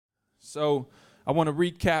So I want to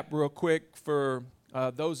recap real quick for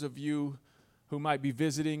those of you who might be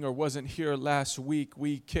visiting or wasn't here last week.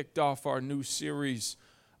 We kicked off our new series,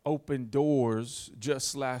 Open Doors,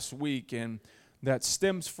 just last week, and that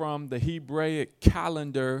stems from the Hebraic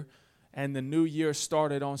calendar, and the new year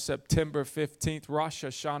started on September 15th, Rosh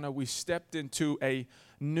Hashanah. We stepped into a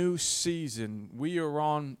new season. We are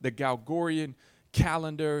on the Gregorian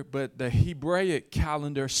calendar, but the Hebraic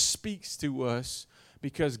calendar speaks to us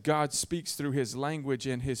because God speaks through his language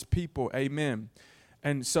and his people. Amen.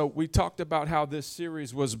 And so we talked about how this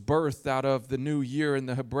series was birthed out of the new year in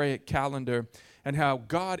the Hebraic calendar and how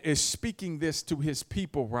God is speaking this to his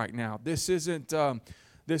people right now. This isn't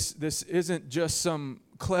this isn't just some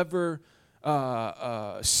clever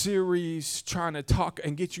series trying to talk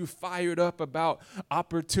and get you fired up about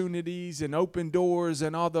opportunities and open doors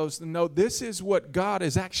and all those. No, this is what God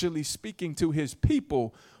is actually speaking to his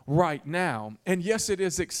people right now. And yes, it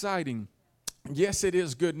is exciting. Yes, it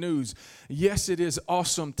is good news. Yes, it is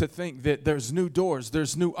awesome to think that there's new doors,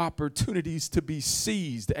 there's new opportunities to be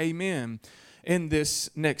seized. Amen. In this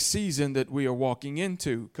next season that we are walking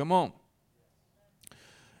into. Come on.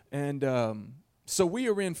 And so we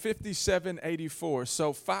are in 5784.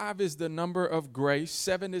 So 5 is the number of grace,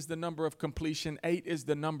 7 is the number of completion, 8 is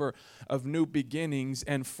the number of new beginnings,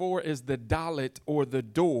 and 4 is the dalet or the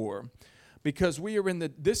door. Because we are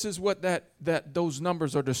in this is what that those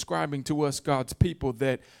numbers are describing to us, God's people,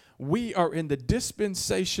 that we are in the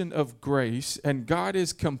dispensation of grace, and God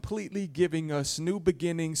is completely giving us new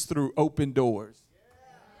beginnings through open doors.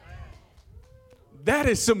 That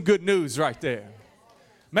is some good news right there.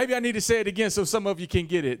 Maybe I need to say it again so some of you can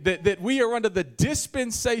get it. That we are under the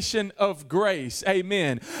dispensation of grace.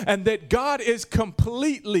 Amen. And that God is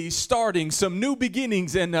completely starting some new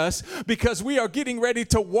beginnings in us because we are getting ready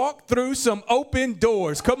to walk through some open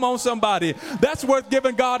doors. Come on, somebody. That's worth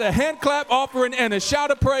giving God a hand clap offering and a shout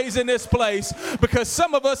of praise in this place, because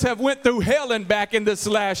some of us have went through hell and back in this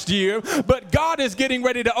last year, but God is getting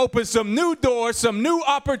ready to open some new doors, some new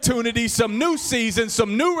opportunities, some new seasons,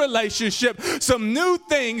 some new relationship, some new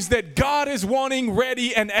things that God is wanting,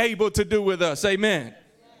 ready, and able to do with us. Amen.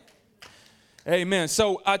 Amen.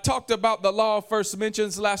 So I talked about the law of first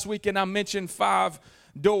mentions last week, and I mentioned 5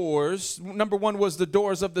 doors. Number 1 was the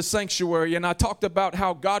doors of the sanctuary, and I talked about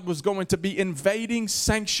how God was going to be invading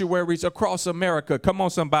sanctuaries across America. Come on,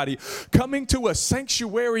 somebody. Coming to a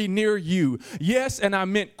sanctuary near you. Yes, and I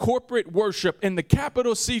meant corporate worship in the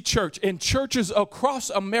capital C church, in churches across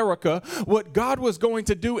America. What God was going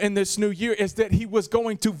to do in this new year is that he was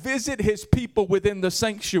going to visit his people within the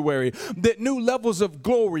sanctuary. That new levels of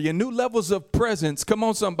glory and new levels of presence, come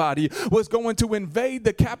on, somebody, was going to invade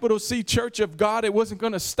the capital C church of God. It wasn't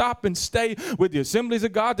going to stop and stay with the Assemblies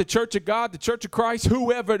of God, the Church of Christ,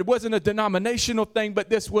 whoever. It wasn't a denominational thing, but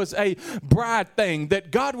this was a bride thing, that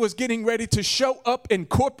God was getting ready to show up in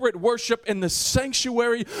corporate worship in the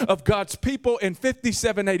sanctuary of God's people in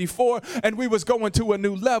 5784, and we was going to a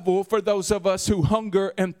new level for those of us who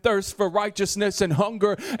hunger and thirst for righteousness and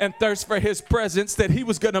hunger and thirst for his presence, that he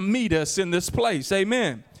was going to meet us in this place.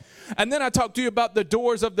 Amen. And then I talked to you about the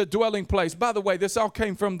doors of the dwelling place. By the way, this all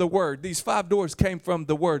came from the Word. These 5 doors came from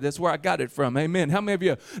the Word. That's where I got it from. Amen. How many of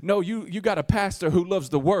you know you got a pastor who loves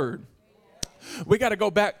the Word? We got to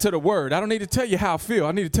go back to the Word. I don't need to tell you how I feel.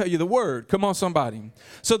 I need to tell you the Word. Come on, somebody.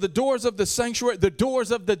 So the doors of the sanctuary, the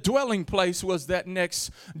doors of the dwelling place was that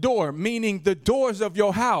next door, meaning the doors of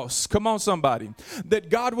your house. Come on, somebody.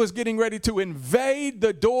 That God was getting ready to invade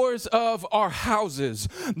the doors of our houses.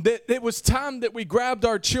 That it was time that we grabbed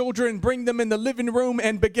our children, bring them in the living room,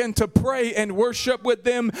 and begin to pray and worship with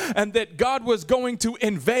them. And that God was going to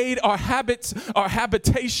invade our habits, our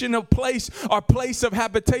habitational place, our place of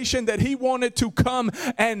habitation, that he wanted to come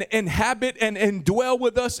and inhabit and dwell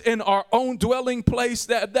with us in our own dwelling place.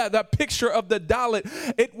 That picture of the dalet,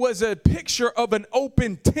 it was a picture of an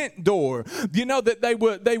open tent door. You know that they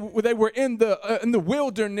were in the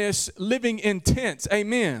wilderness living in tents.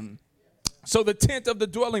 Amen. So the tent of the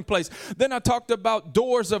dwelling place. Then I talked about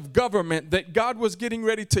doors of government, that God was getting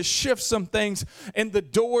ready to shift some things in the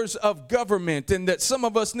doors of government, and that some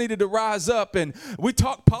of us needed to rise up. And we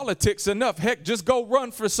talk politics enough. Heck, just go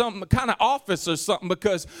run for some kind of office or something,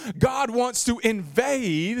 because God wants to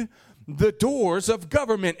invade the doors of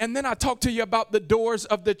government. And then I talked to you about the doors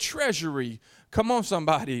of the treasury. Come on,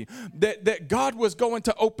 somebody. That God was going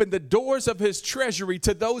to open the doors of his treasury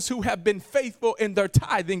to those who have been faithful in their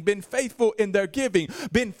tithing, been faithful in their giving,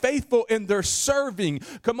 been faithful in their serving.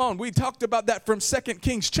 Come on, we talked about that from 2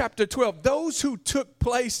 Kings chapter 12. Those who took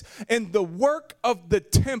place in the work of the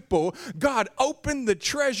temple, God opened the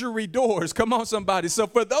treasury doors. Come on, somebody. So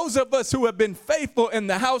for those of us who have been faithful in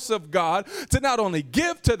the house of God, to not only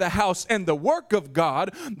give to the house and the work of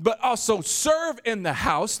God, but also serve in the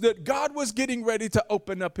house, that God was getting ready to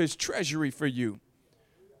open up his treasury for you.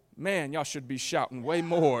 Man, y'all should be shouting way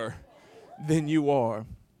more than you are.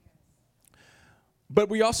 But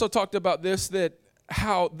we also talked about this, that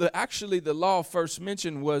how the law first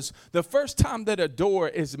mentioned was the first time that a door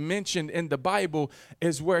is mentioned in the Bible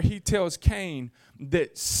is where he tells Cain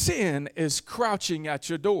that sin is crouching at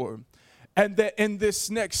your door. And that in this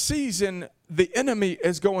next season, the enemy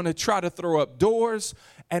is going to try to throw up doors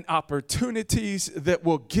and opportunities that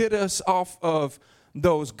will get us off of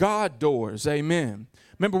those God doors. Amen.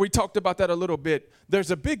 Remember, we talked about that a little bit. There's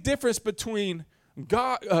a big difference between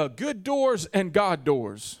good doors and God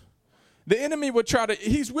doors. The enemy would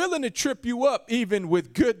he's willing to trip you up even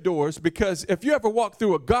with good doors, because if you ever walk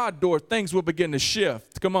through a God door, things will begin to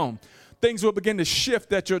shift. Come on. Things will begin to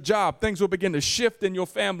shift at your job. Things will begin to shift in your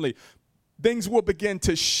family. Things will begin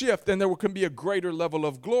to shift, and there can be a greater level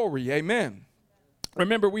of glory. Amen.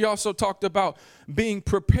 Remember, we also talked about being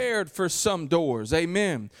prepared for some doors.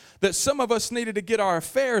 Amen. That some of us needed to get our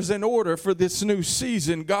affairs in order for this new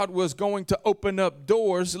season. God was going to open up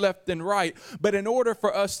doors left and right. But in order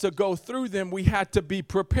for us to go through them, we had to be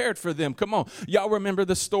prepared for them. Come on. Y'all remember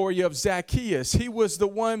the story of Zacchaeus. He was the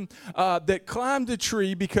one that climbed a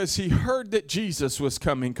tree because he heard that Jesus was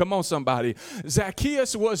coming. Come on, somebody.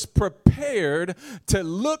 Zacchaeus was prepared to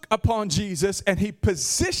look upon Jesus, and he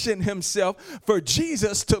positioned himself for Jesus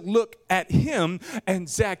to look at him, and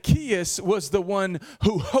Zacchaeus was the one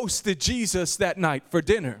who hosted Jesus that night for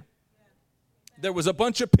dinner. There was a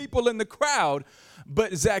bunch of people in the crowd,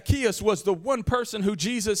 but Zacchaeus was the one person who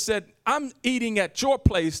Jesus said, I'm eating at your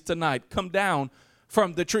place tonight. Come down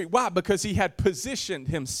from the tree. Why? Because he had positioned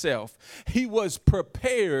himself. He was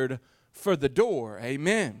prepared for the door.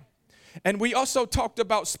 Amen. And we also talked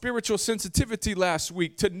about spiritual sensitivity last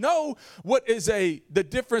week. To know what is the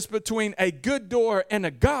difference between a good door and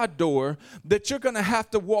a God door, that you're going to have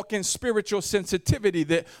to walk in spiritual sensitivity,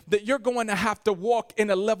 that you're going to have to walk in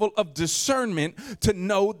a level of discernment to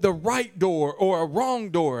know the right door or a wrong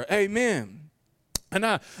door. Amen. And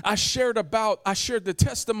I shared the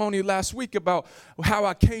testimony last week about how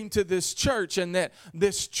I came to this church, and that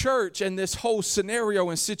this church and this whole scenario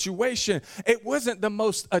and situation, it wasn't the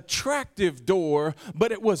most attractive door,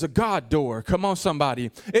 but it was a God door. Come on,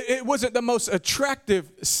 somebody. It wasn't the most attractive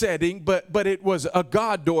setting, but it was a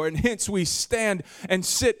God door. And hence we stand and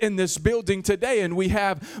sit in this building today, and we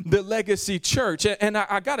have the Legacy Church. And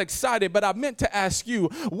I got excited, but I meant to ask you,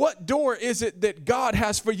 what door is it that God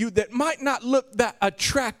has for you that might not look that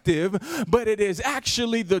attractive, but it is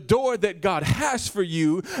actually the door that God has for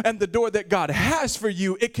you? And the door that God has for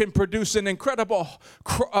you, it can produce an incredible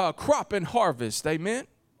crop and harvest. Amen.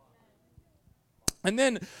 And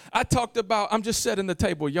then I talked about, I'm just setting the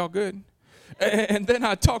table. Y'all good? And then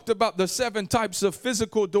I talked about the 7 types of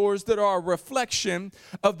physical doors that are a reflection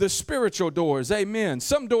of the spiritual doors. Amen.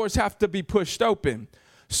 Some doors have to be pushed open.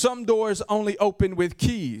 Some doors only open with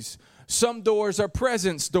keys. Some doors are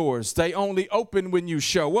presence doors. They only open when you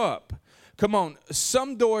show up. Come on.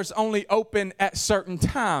 Some doors only open at certain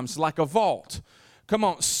times, like a vault. Come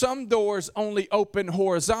on. Some doors only open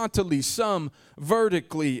horizontally, some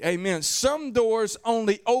vertically. Amen. Some doors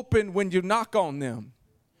only open when you knock on them.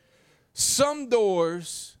 Some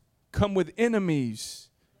doors come with enemies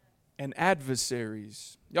and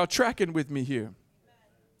adversaries. Y'all tracking with me here?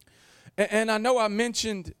 And I know I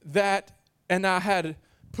mentioned that, and I had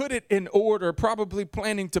put it in order, probably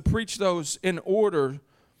planning to preach those in order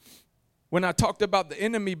when I talked about the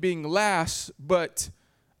enemy being last, but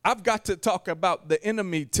I've got to talk about the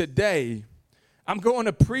enemy today. I'm going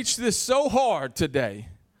to preach this so hard today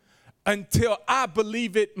until I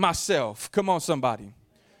believe it myself. Come on, somebody.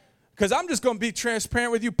 Because I'm just going to be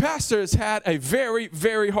transparent with you. Pastor has had a very,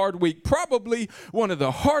 very hard week. Probably one of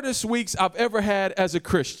the hardest weeks I've ever had as a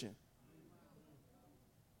Christian.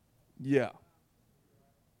 Yeah.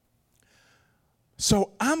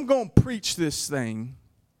 So I'm going to preach this thing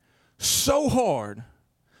so hard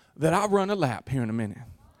that I run a lap here in a minute.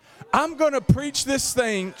 I'm going to preach this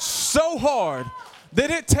thing so hard that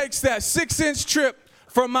it takes that 6-inch trip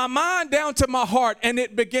from my mind down to my heart, and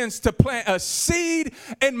it begins to plant a seed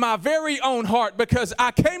in my very own heart, because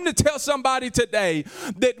I came to tell somebody today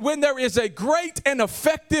that when there is a great and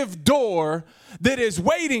effective door, that is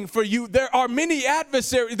waiting for you. There are many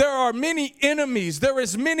adversaries. There are many enemies. There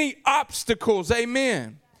is many obstacles.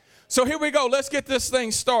 Amen. So here we go. Let's get this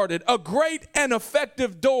thing started. A great and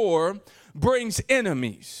effective door brings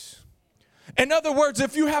enemies. In other words,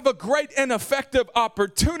 if you have a great and effective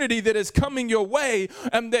opportunity that is coming your way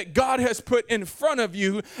and that God has put in front of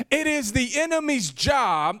you, it is the enemy's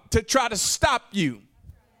job to try to stop you.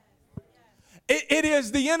 It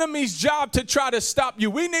is the enemy's job to try to stop you.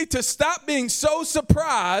 We need to stop being so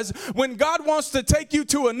surprised when God wants to take you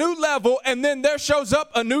to a new level and then there shows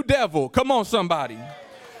up a new devil. Come on, somebody.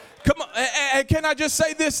 Come on, and can I just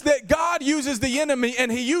say this, that God uses the enemy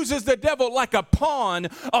and he uses the devil like a pawn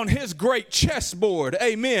on his great chessboard.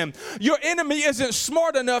 Amen. Your enemy isn't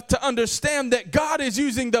smart enough to understand that God is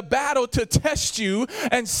using the battle to test you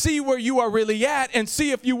and see where you are really at and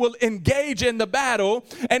see if you will engage in the battle.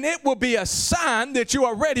 And it will be a sign that you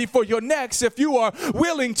are ready for your next if you are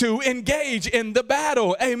willing to engage in the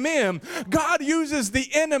battle. Amen. God uses the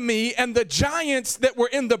enemy and the giants that were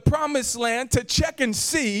in the promised land to check and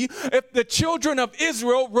see if the children of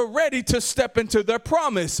Israel were ready to step into their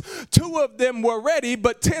promise. 2 of them were ready,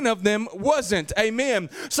 but 10 of them wasn't. Amen.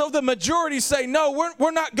 So the majority say, no,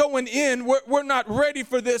 we're not going in. We're not ready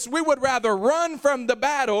for this. We would rather run from the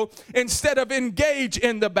battle instead of engage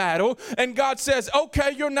in the battle. And God says,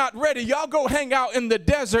 okay, you're not ready. Y'all go hang out in the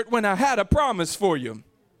desert when I had a promise for you.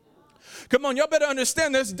 Come on, y'all better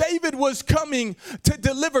understand this. David was coming to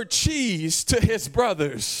deliver cheese to his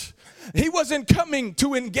brothers. He wasn't coming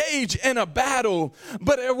to engage in a battle,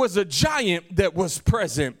 but there was a giant that was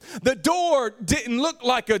present. The door didn't look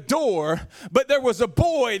like a door, but there was a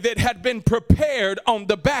boy that had been prepared on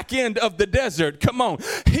the back end of the desert. Come on.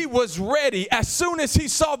 He was ready. As soon as he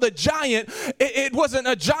saw the giant, it wasn't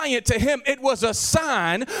a giant to him. It was a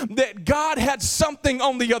sign that God had something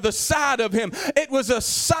on the other side of him. It was a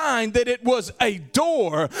sign that it was a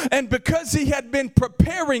door. And because he had been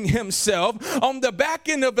preparing himself on the back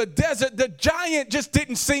end of a desert, the giant just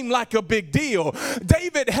didn't seem like a big deal.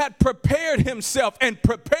 David had prepared himself and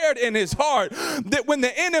prepared in his heart that when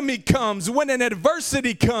the enemy comes, when an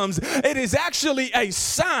adversity comes, it is actually a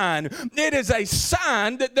sign. It is a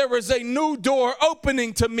sign that there is a new door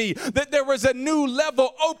opening to me, that there is a new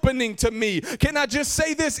level opening to me. Can I just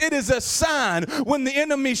say this? It is a sign when the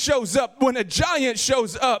enemy shows up, when a giant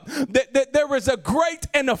shows up, that there is a great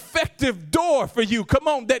and effective door for you. Come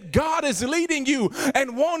on, that God is leading you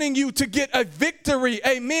and wanting you to get a victory.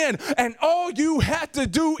 Amen. And all you have to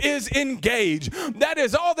do is engage. That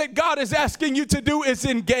is all that God is asking you to do, is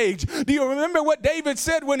engage. Do you remember what David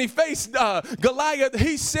said when he faced Goliath?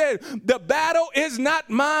 He said, the battle is not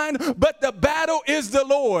mine, but the battle is the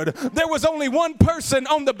Lord. There was only one person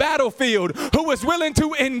on the battlefield who was willing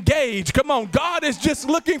to engage. Come on. God is just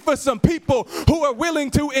looking for some people who are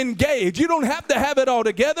willing to engage. You don't have to have it all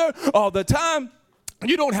together all the time.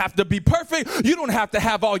 You don't have to be perfect. You don't have to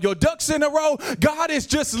have all your ducks in a row. God is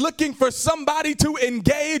just looking for somebody to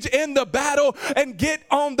engage in the battle and get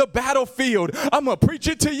on the battlefield. I'm going to preach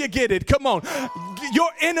it till you get it. Come on. Your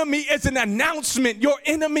enemy is an announcement. Your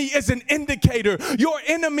enemy is an indicator. Your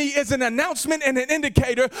enemy is an announcement and an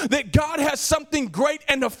indicator that God has something great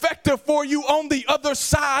and effective for you on the other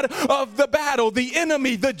side of the battle. The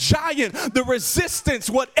enemy, the giant, the resistance,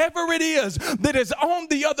 whatever it is that is on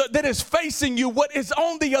the other, that is facing you, what is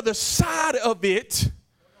on the other side of it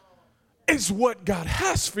is what God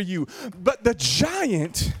has for you. But the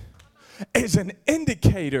giant is an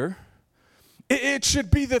indicator. It should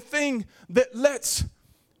be the thing that lets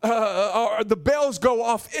the bells go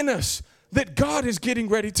off in us that God is getting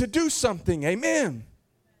ready to do something. Amen.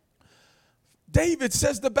 David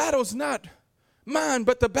says the battle's not mine,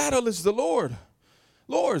 but the battle is the Lord.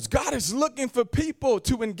 Lord's. God is looking for people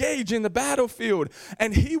to engage in the battlefield,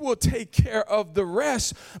 and he will take care of the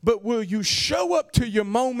rest. But will you show up to your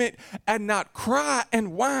moment and not cry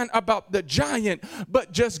and whine about the giant,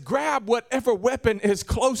 but just grab whatever weapon is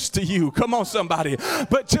close to you? Come on, somebody.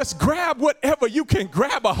 But just grab whatever you can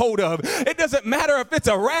grab a hold of. It doesn't matter if it's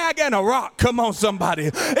a rag and a rock. Come on,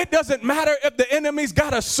 somebody. It doesn't matter if the enemy's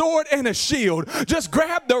got a sword and a shield. Just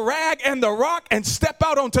grab the rag and the rock and step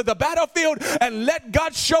out onto the battlefield and let God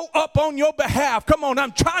show up on your behalf. Come on,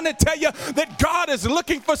 I'm trying to tell you that God is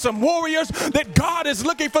looking for some warriors, that God is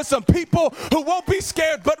looking for some people who won't be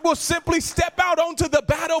scared, but will simply step out onto the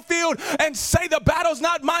battlefield and say, the battle's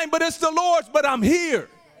not mine, but it's the Lord's, but I'm here.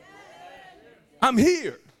 I'm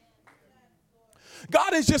here.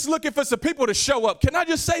 God is just looking for some people to show up. Can I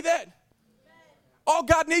just say that? All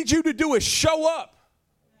God needs you to do is show up.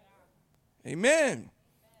 Amen.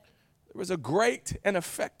 There was a great and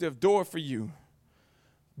effective door for you,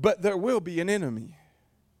 but there will be an enemy.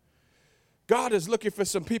 God is looking for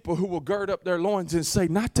some people who will gird up their loins and say,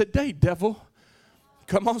 not today, devil.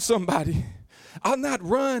 Come on, somebody. I'll not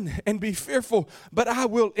run and be fearful, but I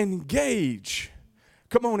will engage.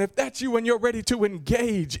 Come on, if that's you and you're ready to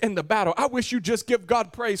engage in the battle, I wish you just give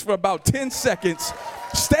God praise for about 10 seconds.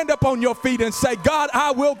 Stand up on your feet and say, God,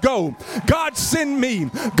 I will go. God, send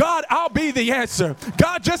me. God, I'll be the answer.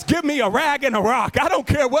 God, just give me a rag and a rock. I don't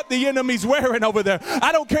care what the enemy's wearing over there.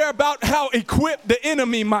 I don't care about how equipped the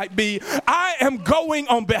enemy might be. I am going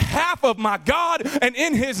on behalf of my God and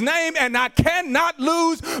in his name, and I cannot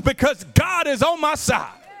lose because God is on my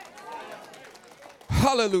side.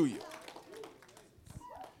 Hallelujah.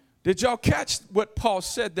 Did y'all catch what Paul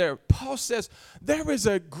said there? Paul says, there is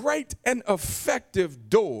a great and effective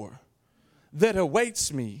door that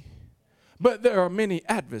awaits me, but there are many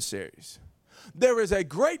adversaries. There is a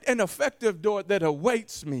great and effective door that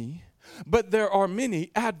awaits me, but there are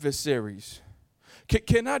many adversaries.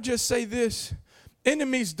 Can I just say this?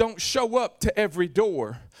 Enemies don't show up to every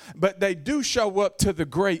door, but they do show up to the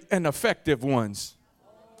great and effective ones.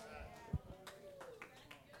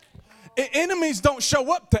 Enemies don't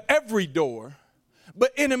show up to every door,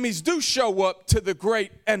 but enemies do show up to the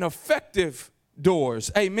great and effective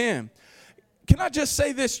doors. Amen. Can I just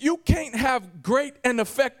say this? You can't have great and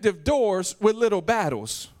effective doors with little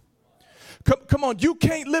battles. Come on, you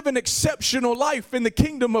can't live an exceptional life in the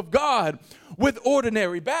kingdom of God with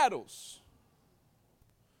ordinary battles.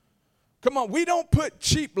 Come on, we don't put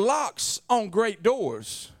cheap locks on great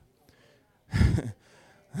doors.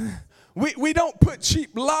 We don't put cheap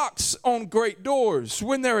locks on great doors.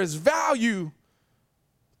 When there is value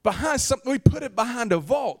behind something, we put it behind a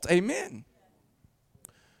vault. Amen.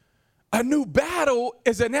 A new battle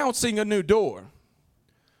is announcing a new door.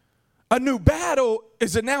 A new battle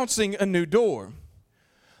is announcing a new door.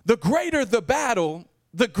 The greater the battle,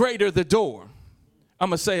 the greater the door. I'm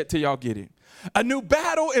going to say it till y'all get it. A new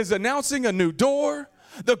battle is announcing a new door.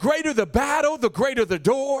 The greater the battle, the greater the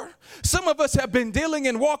door. Some of us have been dealing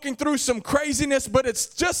and walking through some craziness, but it's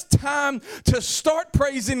just time to start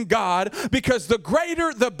praising God, because the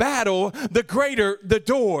greater the battle, the greater the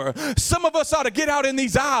door. Some of us ought to get out in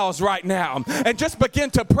these aisles right now and just begin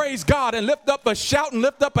to praise God and lift up a shout and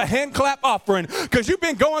lift up a hand clap offering, because you've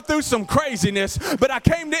been going through some craziness. But I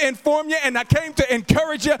came to inform you, and I came to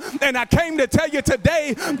encourage you, and I came to tell you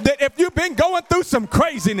today that if you've been going through some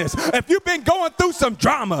craziness, if you've been going through some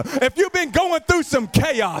drama, if you've been going through some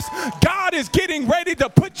chaos, God is getting ready to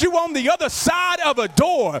put you on the other side of a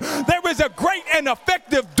door. There is a great and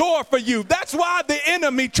effective door for you. That's why the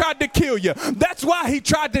enemy tried to kill you. That's why he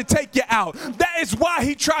tried to take you out. That is why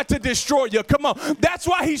he tried to destroy you. Come on. That's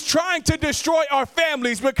why he's trying to destroy our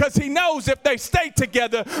families, because he knows if they stay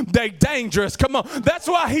together, they're dangerous. Come on. That's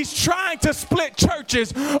why he's trying to split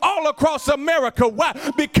churches all across America. Why?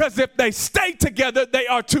 Because if they stay together, they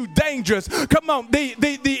are too dangerous. Come on.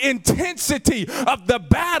 The intensity of the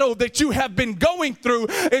battle that you have been going through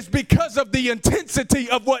is because of the intensity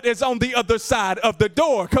of what is on the other side of the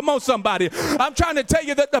door. Come on, somebody. I'm trying to tell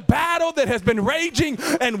you that the battle that has been raging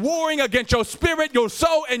and warring against your spirit, your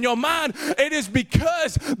soul, and your mind, it is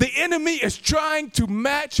because the enemy is trying to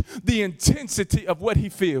match the intensity of what he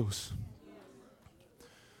feels.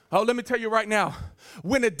 Oh, let me tell you right now,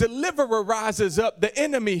 when a deliverer rises up, the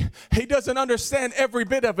enemy, he doesn't understand every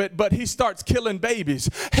bit of it, but he starts killing babies.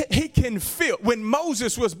 He can feel, when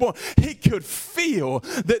Moses was born, he could feel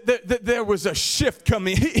that there was a shift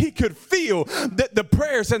coming. He could feel that the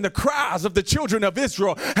prayers and the cries of the children of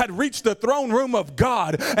Israel had reached the throne room of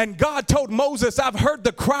God. And God told Moses, I've heard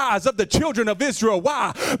the cries of the children of Israel.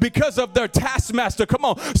 Why? Because of their taskmaster. Come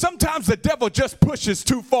on. Sometimes the devil just pushes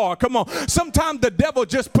too far. Come on. Sometimes the devil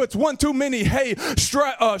just puts one too many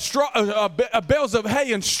bales of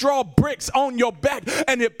hay and straw bricks on your back,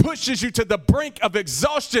 and it pushes you to the brink of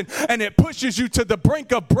exhaustion, and it pushes you to the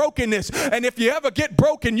brink of brokenness. And if you ever get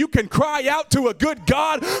broken, you can cry out to a good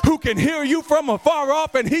God who can hear you from afar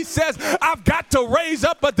off, and he says, I've got to raise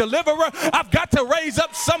up a deliverer. I've got to raise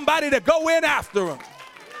up somebody to go in after him.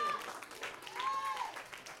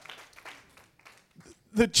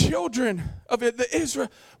 The children of the Israel,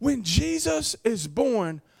 when Jesus is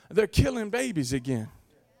born, they're killing babies again.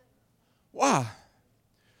 Why?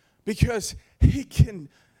 Because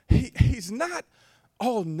he's not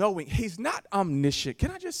all-knowing. He's not omniscient.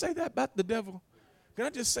 Can I just say that about the devil? Can I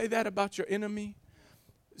just say that about your enemy?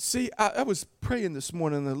 See, I was praying this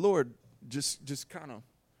morning, and the Lord just kind of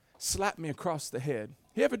slapped me across the head.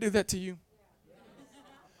 He ever do that to you?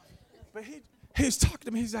 But he was talking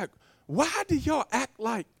to me. He's like, why do y'all act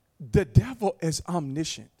like the devil is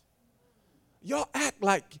omniscient? Y'all act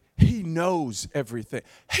like he knows everything.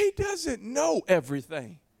 He doesn't know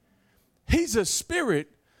everything. he's a spirit,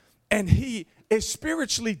 and he is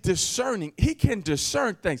spiritually discerning. He can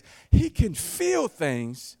discern things. He can feel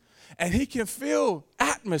things, and he can feel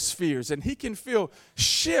atmospheres, and he can feel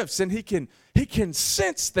shifts, and he can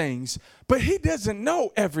sense things, but he doesn't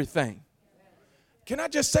know everything. Can I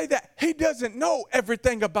just say that? He doesn't know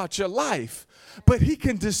everything about your life, but he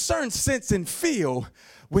can discern, sense, and feel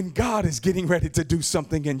when God is getting ready to do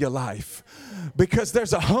something in your life. Because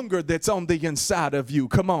there's a hunger that's on the inside of you.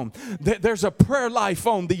 Come on. There's a prayer life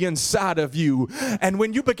on the inside of you. And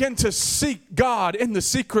when you begin to seek God in the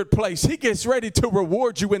secret place, he gets ready to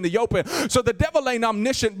reward you in the open. So the devil ain't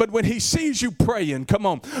omniscient, but when he sees you praying, come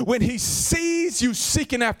on. When he sees you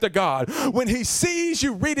seeking after God, when he sees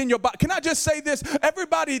you reading your Bible. Can I just say this?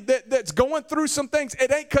 Everybody that's going through some things, it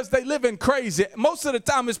ain't because they living crazy. Most of the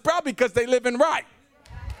time, it's probably because they living right.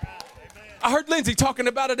 I heard Lindsay talking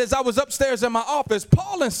about it as I was upstairs in my office.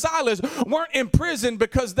 Paul and Silas weren't in prison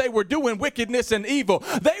because they were doing wickedness and evil.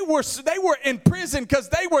 They were in prison because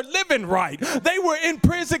they were living right. They were in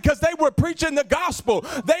prison because they were preaching the gospel.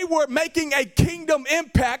 They were making a kingdom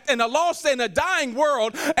impact in a lost and a dying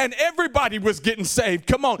world, and everybody was getting saved.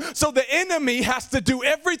 Come on. So the enemy has to do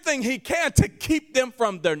everything he can to keep them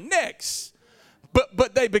from their necks.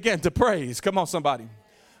 But they began to praise. Come on, somebody.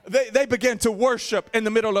 They began to worship in the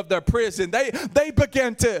middle of their prison. They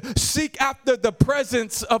began to seek after the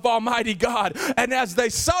presence of Almighty God. And as they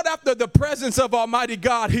sought after the presence of Almighty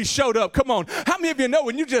God, he showed up. Come on. How many of you know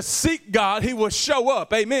when you just seek God, he will show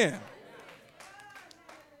up? Amen.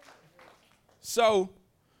 So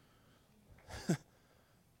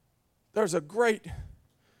there's a great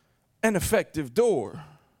and effective door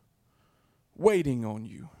waiting on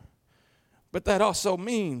you. But that also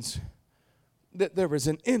means that there is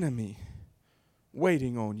an enemy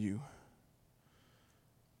waiting on you.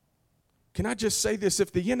 Can I just say this?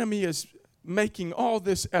 If the enemy is making all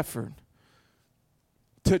this effort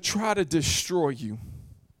to try to destroy you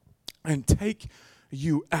and take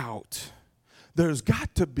you out, there's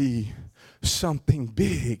got to be something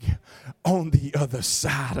big on the other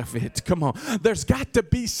side of it. Come on. There's got to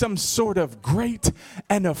be some sort of great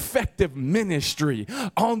and effective ministry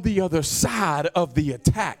on the other side of the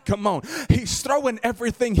attack. Come on. He's throwing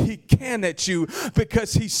everything he can at you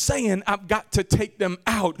because he's saying, I've got to take them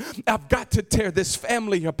out. I've got to tear this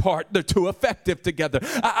family apart. They're too effective together.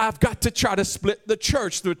 I've got to try to split the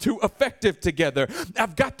church. They're too effective together.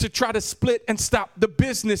 I've got to try to split and stop the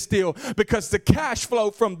business deal because the cash flow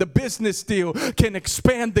from the business deal can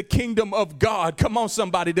expand the kingdom of God. Come on,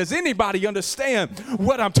 somebody. Does anybody understand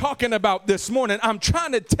what I'm talking about this morning? I'm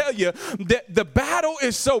trying to tell you that the battle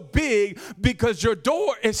is so big because your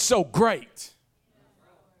door is so great.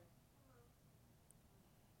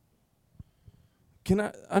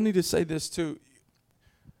 I need to say this too.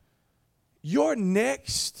 Your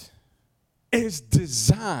next is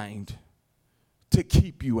designed to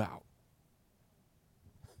keep you out.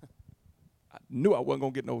 Knew I wasn't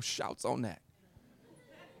going to get no shouts on that.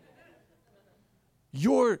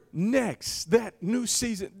 Your next, that new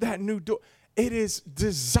season, that new door, it is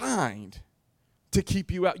designed to keep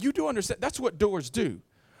you out. You do understand, that's what doors do.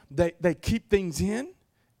 They keep things in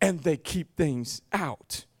and they keep things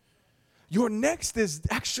out. Your next is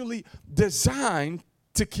actually designed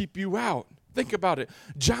to keep you out. Think about it.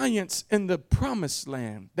 Giants in the promised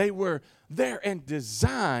land, they were there and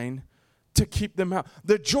designed to keep them out.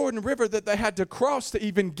 The Jordan River that they had to cross to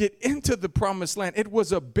even get into the promised land, it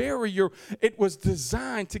was a barrier. It was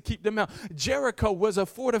designed to keep them out. Jericho was a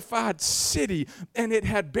fortified city, and it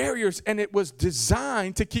had barriers, and it was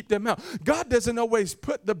designed to keep them out. God doesn't always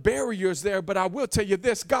put the barriers there, but I will tell you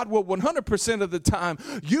this, God will 100% of the time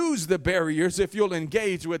use the barriers if you'll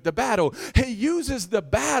engage with the battle. He uses the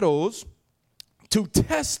battles to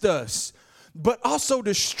test us, but also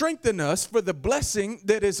to strengthen us for the blessing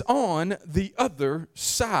that is on the other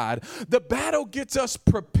side. The battle gets us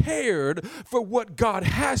prepared for what God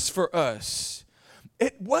has for us.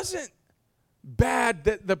 It wasn't bad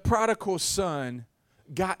that the prodigal son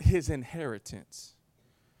got his inheritance.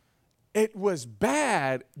 It was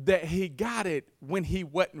bad that he got it when he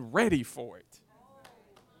wasn't ready for it.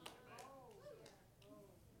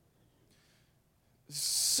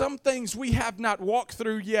 Some things we have not walked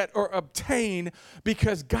through yet or obtained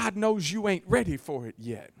because God knows you ain't ready for it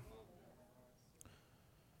yet.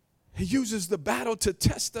 He uses the battle to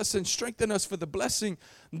test us and strengthen us for the blessing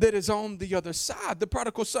that is on the other side. The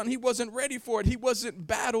prodigal son, he wasn't ready for it. He wasn't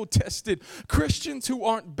battle tested. Christians who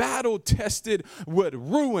aren't battle tested would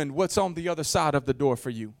ruin what's on the other side of the door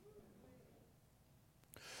for you.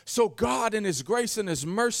 So God in his grace and his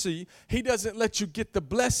mercy, he doesn't let you get the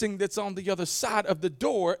blessing that's on the other side of the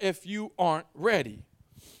door if you aren't ready.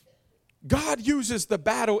 God uses the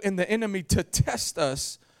battle and the enemy to test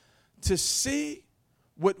us to see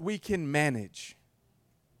what we can manage.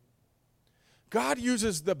 God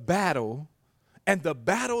uses the battle and the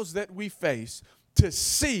battles that we face to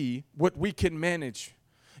see what we can manage.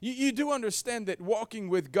 You do understand that walking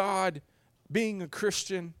with God, being a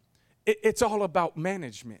Christian, it's all about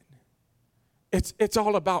management. It's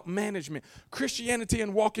all about management. Christianity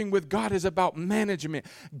and walking with God is about management.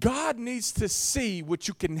 God needs to see what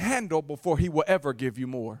you can handle before he will ever give you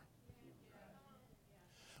more.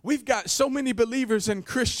 We've got so many believers and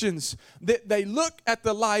Christians that they look at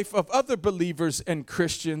the life of other believers and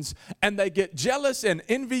Christians and they get jealous and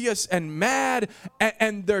envious and mad,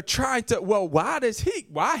 and they're trying to, well, why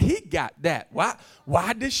he got that?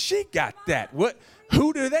 Why does she got that?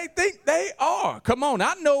 Who do they think they are? Come on,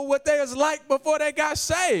 I know what they was like before they got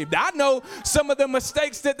saved. I know some of the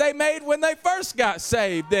mistakes that they made when they first got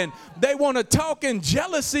saved, and they want to talk in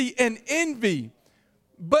jealousy and envy,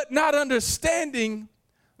 but not understanding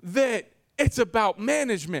that it's about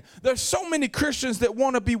management. There's so many Christians that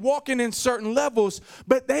want to be walking in certain levels,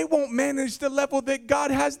 but they won't manage the level that God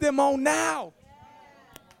has them on now.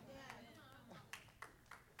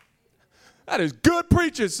 That is good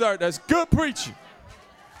preaching, sir. That's good preaching.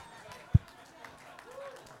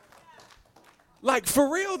 Like,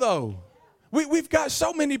 for real, though. We've got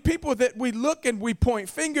so many people that we look and we point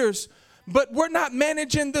fingers, but we're not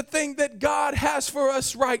managing the thing that God has for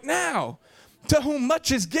us right now. To whom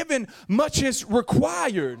much is given, much is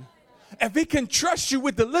required. If he can trust you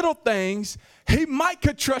with the little things, he might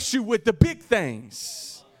could trust you with the big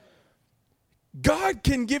things. God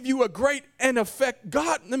can give you a great and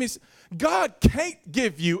God can't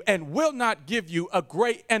give you and will not give you a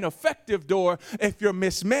great and effective door if you're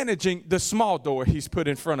mismanaging the small door he's put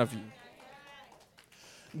in front of you.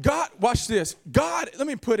 God, watch this. God, let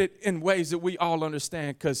me put it in ways that we all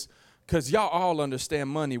understand, because y'all all understand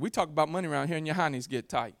money. We talk about money around here and your honeys get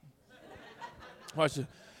tight. Watch this.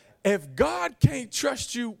 If God can't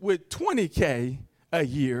trust you with $20K a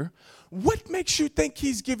year, what makes you think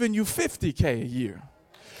he's giving you $50K a year?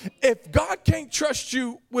 If God can't trust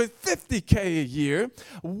you with $50K a year,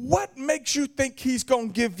 what makes you think he's going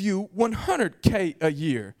to give you $100K a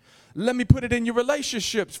year? Let me put it in your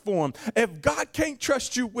relationships form. If God can't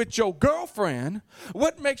trust you with your girlfriend,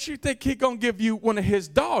 what makes you think he's going to give you one of his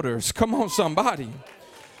daughters? Come on, somebody.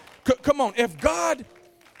 Come on. If God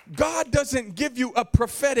doesn't give you a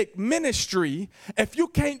prophetic ministry, if you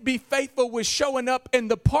can't be faithful with showing up in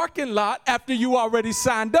the parking lot after you already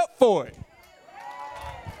signed up for it.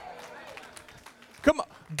 Come on.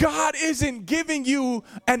 God isn't giving you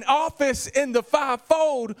an office in the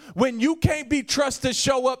fivefold when you can't be trusted to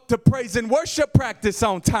show up to praise and worship practice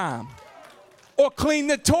on time or clean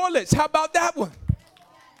the toilets. How about that one?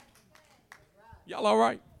 Y'all all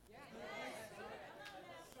right?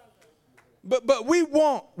 But we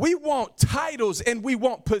want titles, and we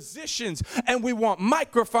want positions, and we want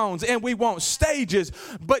microphones, and we want stages,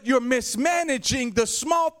 but you're mismanaging the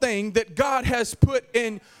small thing that God has put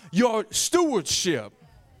in your stewardship.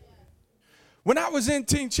 When I was in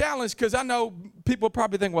Teen Challenge, because I know people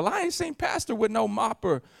probably think, well, I ain't seen pastor with no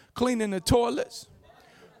mopper cleaning the toilets.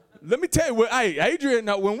 Let me tell you, hey, Adrian,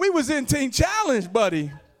 when we was in Teen Challenge,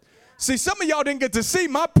 buddy, see, some of y'all didn't get to see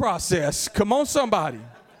my process. Come on, somebody.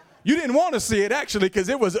 You didn't want to see it, actually, because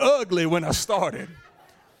it was ugly when I started.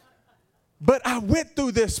 But I went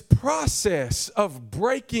through this process of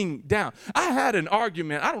breaking down. I had an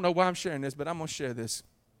argument. I don't know why I'm sharing this, but I'm going to share this.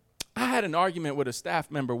 I had an argument with a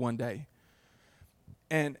staff member one day.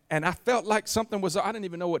 And I felt like something was, I didn't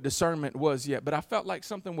even know what discernment was yet, but I felt like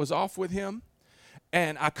something was off with him,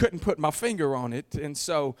 and I couldn't put my finger on it. And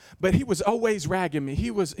so, but he was always ragging me.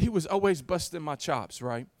 He was always busting my chops,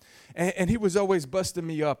 right? And he was always busting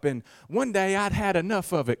me up. And one day I'd had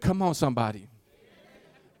enough of it. Come on, somebody.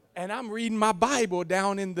 And I'm reading my Bible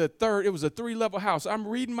down in the third, it was a 3-level house. I'm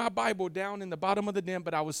reading my Bible down in the bottom of the den,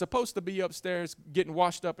 but I was supposed to be upstairs getting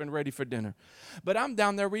washed up and ready for dinner. But I'm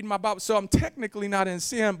down there reading my Bible, so I'm technically not in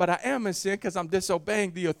sin, but I am in sin because I'm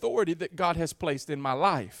disobeying the authority that God has placed in my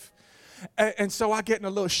life. And so I get in a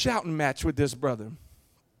little shouting match with this brother.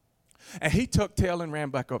 And he tucked tail and ran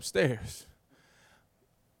back upstairs.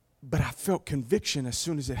 But I felt conviction as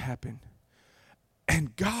soon as it happened.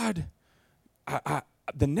 And God,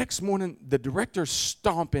 the next morning, the director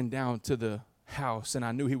stomping down to the house, and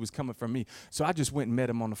I knew he was coming for me. So I just went and met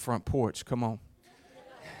him on the front porch. Come on.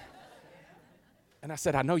 And I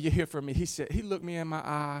said, I know you're here for me. He looked me in my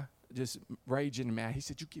eye, just raging mad. He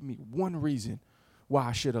said, you give me one reason why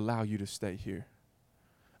I should allow you to stay here.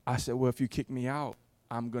 I said, well, if you kick me out,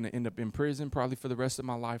 I'm going to end up in prison probably for the rest of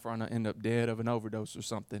my life, or I'm going to end up dead of an overdose or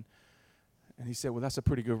something. And he said, well, that's a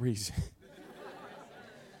pretty good reason.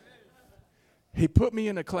 He put me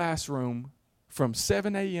in a classroom from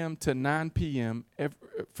 7 a.m. to 9 p.m.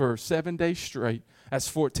 For 7 days straight. That's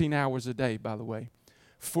 14 hours a day, by the way.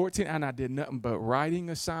 14, and I did nothing but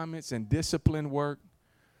writing assignments and discipline work.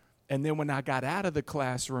 And then when I got out of the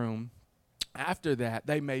classroom, after that,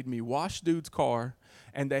 they made me wash dude's car,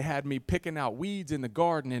 and they had me picking out weeds in the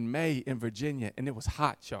garden in May in Virginia, and it was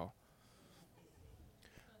hot, y'all.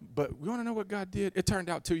 But you want to know what God did? It turned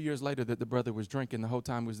out 2 years later that the brother was drinking. The whole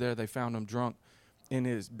time he was there, they found him drunk in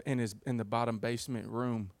the bottom basement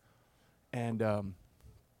room, and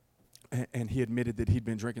he admitted that he'd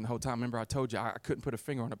been drinking the whole time. Remember, I told you I couldn't put a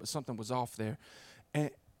finger on it, but something was off there,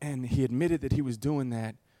 and he admitted that he was doing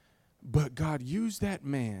that. But God used that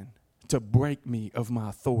man to break me of my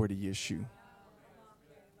authority issue.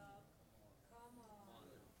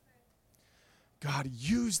 God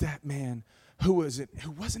used that man who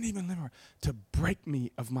wasn't even living to break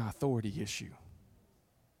me of my authority issue.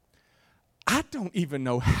 I don't even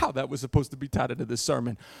know how that was supposed to be tied into this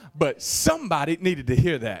sermon, but somebody needed to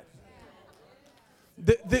hear that.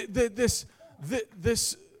 This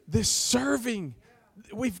serving,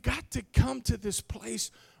 we've got to come to this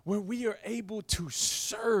place where we are able to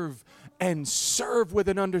serve and serve with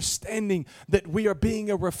an understanding that we are being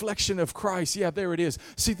a reflection of Christ. Yeah, there it is.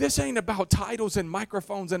 See, this ain't about titles and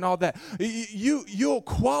microphones and all that. You'll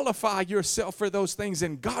qualify yourself for those things,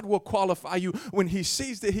 and God will qualify you when he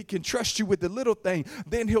sees that he can trust you with the little thing.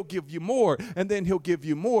 Then he'll give you more, and then he'll give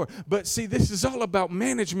you more. But see, this is all about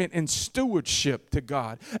management and stewardship to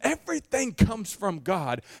God. Everything comes from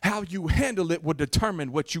God. How you handle it will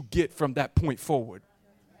determine what you get from that point forward.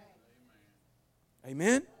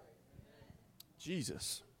 Amen?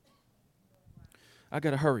 Jesus. I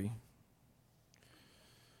got to hurry.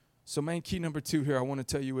 So main key number 2 here I want to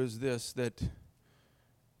tell you is this, that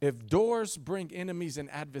if doors bring enemies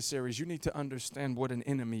and adversaries, you need to understand what an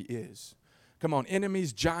enemy is. Come on,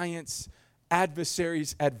 enemies, giants,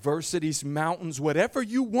 adversaries, adversities, mountains, whatever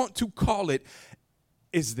you want to call it,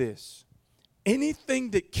 is this.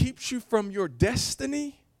 Anything that keeps you from your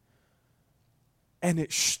destiny and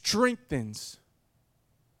it strengthens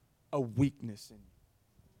a weakness in you.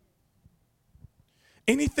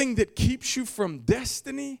 Anything that keeps you from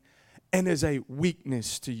destiny and is a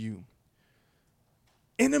weakness to you.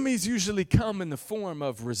 Enemies usually come in the form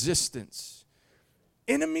of resistance.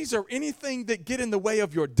 Enemies are anything that get in the way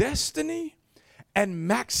of your destiny and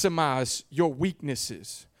maximize your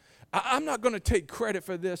weaknesses. I'm not going to take credit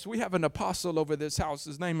for this. We have an apostle over this house.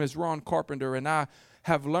 His name is Ron Carpenter, and I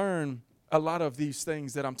have learned a lot of these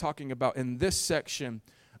things that I'm talking about in this section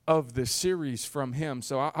of the series from him.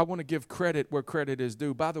 So I want to give credit where credit is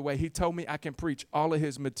due. By the way, he told me I can preach all of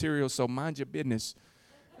his material, so mind your business.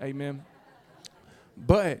 Amen.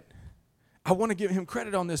 But I want to give him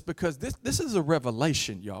credit on this because this is a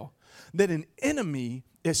revelation, y'all, that an enemy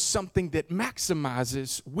is something that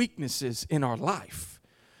maximizes weaknesses in our life.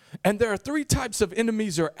 And there are 3 types of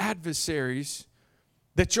enemies or adversaries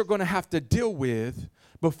that you're going to have to deal with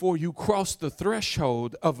before you cross the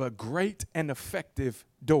threshold of a great and effective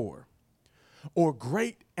door or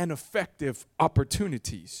great and effective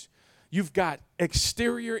opportunities. You've got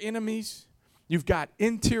exterior enemies, you've got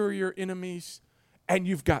interior enemies, and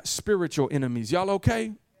you've got spiritual enemies. Y'all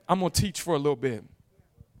okay? I'm going to teach for a little bit.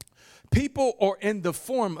 People, or in the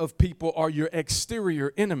form of people, are your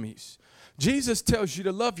exterior enemies. Jesus tells you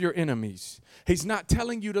to love your enemies. He's not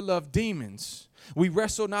telling you to love demons. We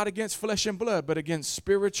wrestle not against flesh and blood, but against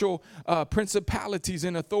spiritual principalities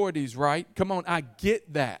and authorities, right? Come on, I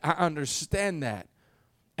get that. I understand that.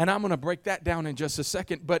 And I'm going to break that down in just a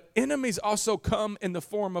second. But enemies also come in the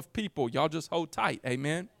form of people. Y'all just hold tight.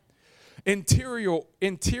 Amen. Interior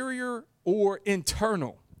or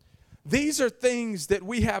internal. These are things that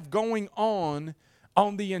we have going on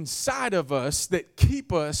the inside of us that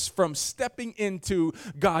keep us from stepping into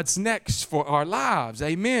God's next for our lives.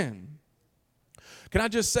 Amen. Can I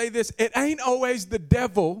just say this? It ain't always the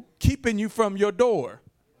devil keeping you from your door.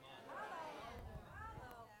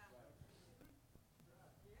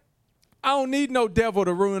 I don't need no devil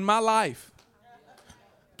to ruin my life.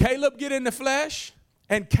 Caleb get in the flesh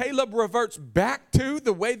and Caleb reverts back to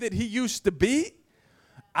the way that he used to be.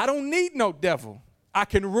 I don't need no devil. I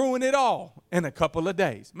can ruin it all in a couple of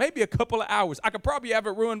days, maybe a couple of hours. I could probably have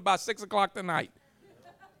it ruined by 6 o'clock tonight.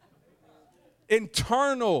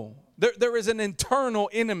 Internal. There is an internal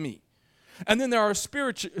enemy. And then there are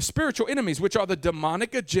spiritual enemies, which are the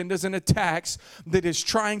demonic agendas and attacks that is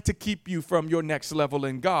trying to keep you from your next level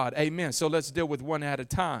in God. Amen. So let's deal with one at a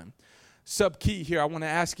time. Sub-key here, I want to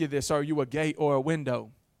ask you this. Are you a gate or a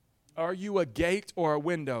window? Are you a gate or a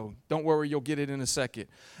window? Don't worry, you'll get it in a second.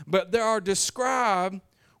 But there are described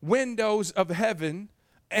windows of heaven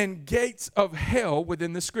and gates of hell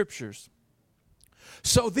within the scriptures.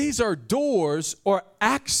 So these are doors or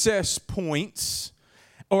access points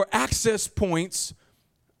where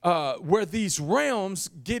these realms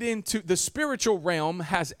get into. The spiritual realm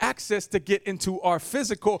has access to get into our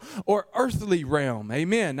physical or earthly realm.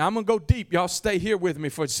 Amen. Now, I'm going to go deep. Y'all stay here with me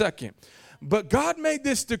for a second. But God made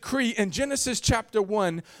this decree in Genesis chapter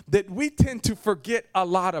 1 that we tend to forget a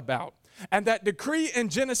lot about. And that decree in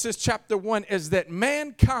Genesis chapter 1 is that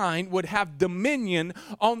mankind would have dominion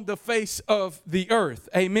on the face of the earth.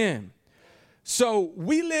 Amen. So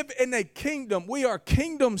we live in a kingdom. We are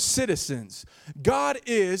kingdom citizens. God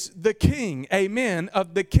is the king, amen,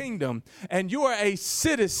 of the kingdom. And you are a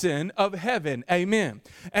citizen of heaven, amen.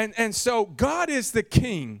 And so God is the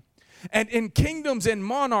king. And in kingdoms and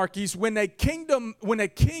monarchies, when a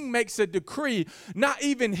king makes a decree, not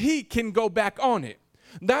even he can go back on it.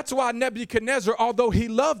 That's why Nebuchadnezzar, although he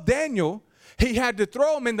loved Daniel, he had to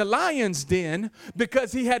throw him in the lion's den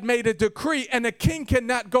because he had made a decree, and a king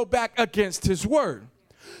cannot go back against his word.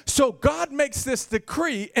 So God makes this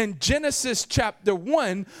decree in Genesis chapter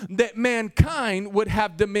 1 that mankind would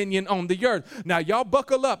have dominion on the earth. Now, y'all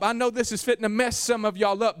buckle up. I know this is fitting to mess some of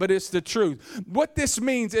y'all up, but it's the truth. What this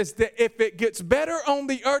means is that if it gets better on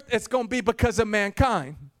the earth, it's going to be because of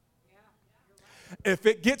mankind. If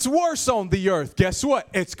it gets worse on the earth, guess what?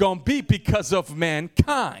 It's going to be because of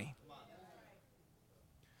mankind.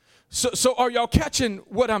 So are y'all catching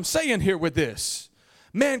what I'm saying here with this?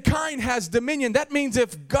 Mankind has dominion. That means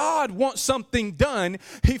if God wants something done,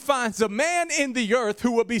 he finds a man in the earth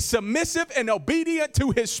who will be submissive and obedient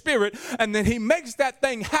to his spirit, and then he makes that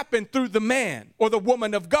thing happen through the man or the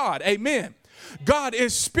woman of God. Amen. God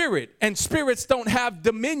is spirit, and spirits don't have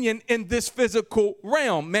dominion in this physical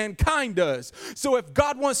realm. Mankind does. So if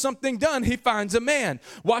God wants something done, he finds a man.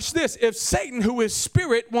 Watch this. If Satan, who is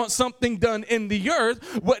spirit, wants something done in the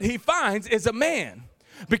earth, what he finds is a man.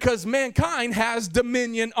 Because mankind has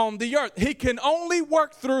dominion on the earth. He can only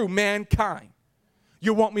work through mankind.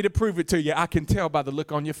 You want me to prove it to you? I can tell by the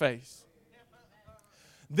look on your face.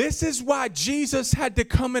 This is why Jesus had to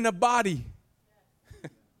come in a body.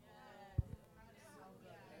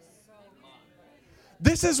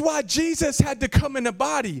 This is why Jesus had to come in a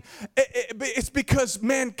body. It's because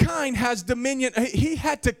mankind has dominion. He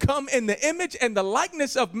had to come in the image and the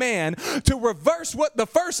likeness of man to reverse what the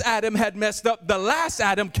first Adam had messed up. The last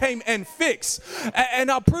Adam came and fixed. And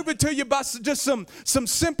I'll prove it to you by just some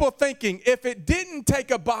simple thinking. If it didn't take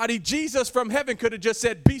a body, Jesus from heaven could have just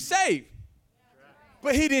said, be saved.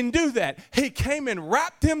 But he didn't do that. He came and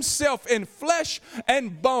wrapped himself in flesh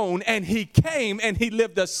and bone, and he came and he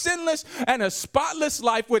lived a sinless and a spotless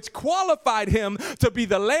life, which qualified him to be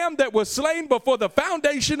the lamb that was slain before the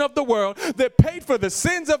foundation of the world, that paid for the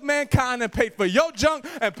sins of mankind and paid for your junk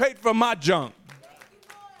and paid for my junk.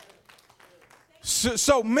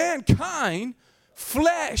 So mankind,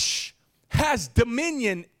 flesh, has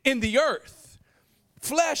dominion in the earth.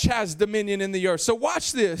 Flesh has dominion in the earth. So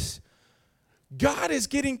watch this. God is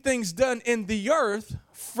getting things done in the earth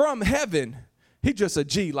from heaven. He just a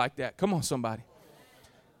G like that. Come on, somebody.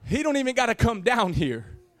 He don't even got to come down here.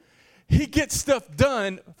 He gets stuff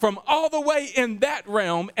done from all the way in that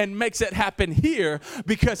realm and makes it happen here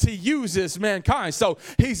because he uses mankind. So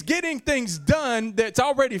he's getting things done that's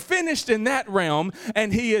already finished in that realm,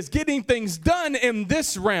 and he is getting things done in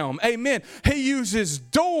this realm. Amen. He uses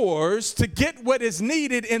doors to get what is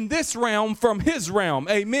needed in this realm from his realm.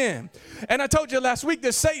 Amen. And I told you last week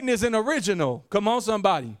that Satan is an original. Come on,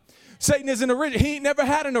 somebody. Satan is an original. He never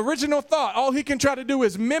had an original thought. All he can try to do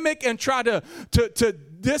is mimic and try to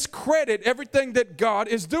discredit everything that God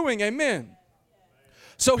is doing. Amen.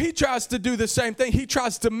 So he tries to do the same thing. He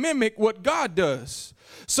tries to mimic what God does.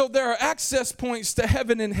 So there are access points to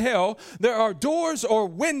heaven and hell. There are doors or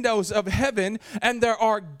windows of heaven, and there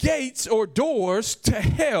are gates or doors to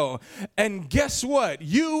hell. And guess what?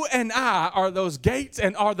 You and I are those gates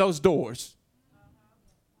and are those doors.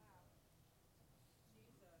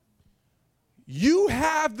 You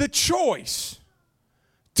have the choice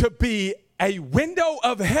to be a window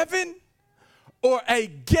of heaven or a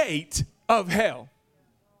gate of hell.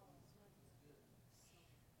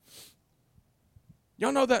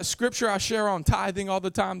 Y'all know that scripture I share on tithing all the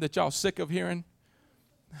time that y'all sick of hearing?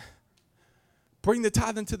 Bring the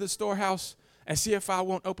tithe into the storehouse and see if I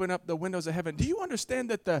won't open up the windows of heaven. Do you understand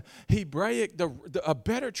that the Hebraic, a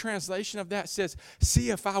better translation of that says, see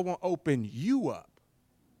if I won't open you up?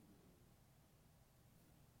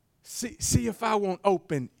 See if I won't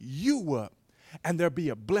open you up, and there'll be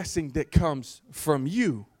a blessing that comes from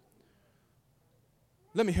you.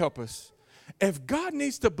 Let me help us. If God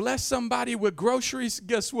needs to bless somebody with groceries,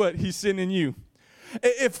 guess what? He's sending you.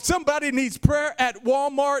 If somebody needs prayer at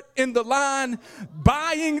Walmart in the line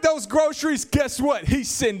buying those groceries, guess what? He's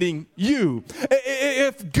sending you.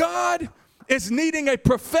 If God is needing a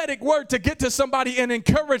prophetic word to get to somebody and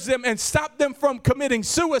encourage them and stop them from committing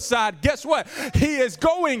suicide, guess what? He is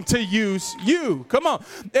going to use you. Come on.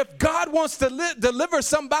 If God wants to deliver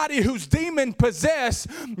somebody who's demon possessed,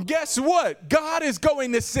 guess what? God is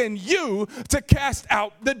going to send you to cast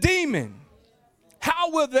out the demon.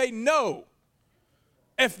 How will they know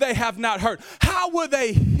if they have not heard? How will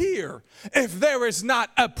they hear if there is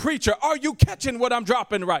not a preacher? Are you catching what I'm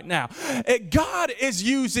dropping right now? God is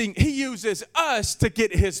he uses us to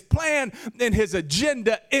get his plan and his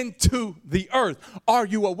agenda into the earth. Are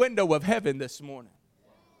you a window of heaven this morning?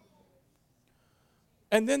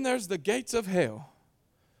 And then there's the gates of hell.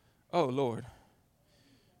 Oh, Lord.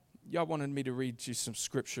 Y'all wanted me to read you some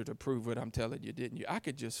scripture to prove what I'm telling you, didn't you? I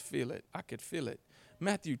could just feel it. I could feel it.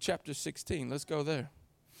 Matthew chapter 16. Let's go there.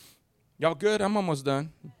 Y'all good? I'm almost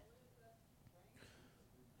done.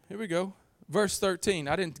 Here we go. Verse 13.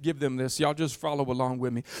 I didn't give them this. Y'all just follow along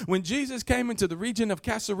with me. When Jesus came into the region of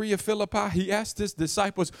Caesarea Philippi, he asked his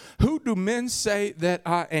disciples, "Who do men say that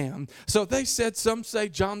I am?" So they said, some say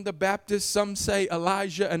John the Baptist, some say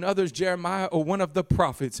Elijah, and others Jeremiah or one of the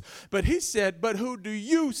prophets. But he said, "But who do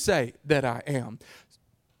you say that I am?"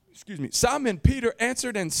 Excuse me. Simon Peter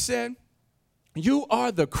answered and said, "You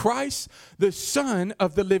are the Christ, the Son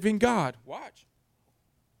of the living God." Watch.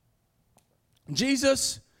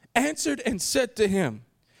 Jesus answered and said to him,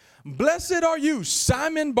 "Blessed are you,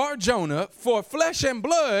 Simon Bar-Jonah, for flesh and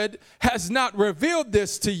blood has not revealed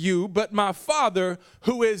this to you, but my Father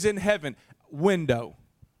who is in heaven." Window.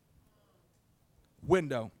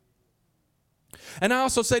 "And I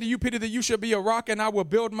also say to you, Peter, that you shall be a rock, and I will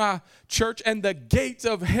build my church, and the gates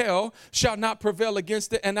of hell shall not prevail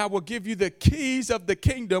against it, and I will give you the keys of the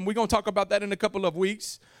kingdom." We're going to talk about that in a couple of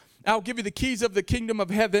weeks. "I'll give you the keys of the kingdom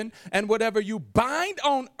of heaven, and whatever you bind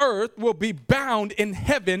on earth will be bound in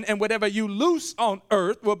heaven, and whatever you loose on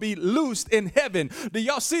earth will be loosed in heaven." Do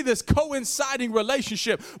y'all see this coinciding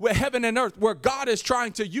relationship with heaven and earth, where God is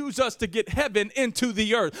trying to use us to get heaven into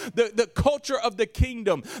the earth? The culture of the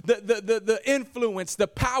kingdom, the influence, the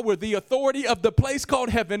power, the authority of the place called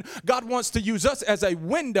heaven, God wants to use us as a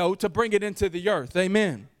window to bring it into the earth.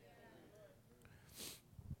 Amen.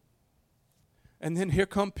 And then here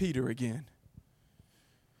come Peter again.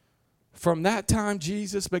 "From that time,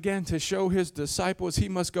 Jesus began to show his disciples he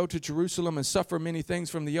must go to Jerusalem and suffer many things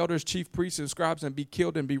from the elders, chief priests, and scribes, and be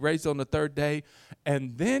killed and be raised on the third day."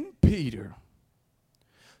 And then Peter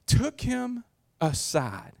took him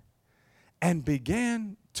aside and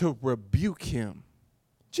began to rebuke him.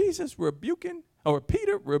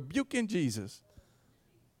 Peter rebuking Jesus.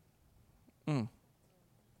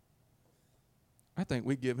 I think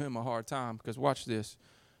we give him a hard time, because watch this.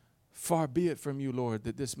 "Far be it from you, Lord,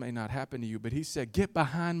 that this may not happen to you." But he said, "Get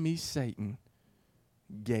behind me, Satan."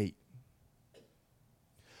 Gate.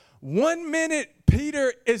 1 minute,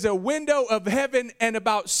 Peter is a window of heaven, and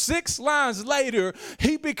about 6 lines later,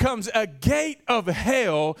 he becomes a gate of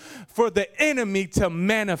hell for the enemy to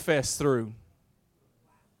manifest through.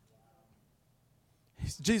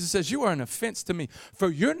 Jesus says, "You are an offense to me, for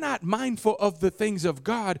you're not mindful of the things of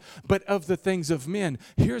God, but of the things of men."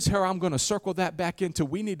 Here's how I'm going to circle that back into.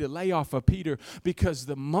 We need to lay off of Peter, because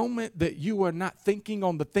the moment that you are not thinking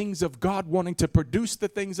on the things of God, wanting to produce the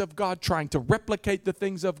things of God, trying to replicate the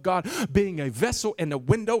things of God, being a vessel and a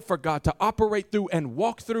window for God to operate through and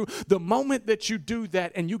walk through, the moment that you do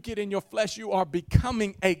that and you get in your flesh, you are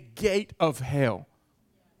becoming a gate of hell.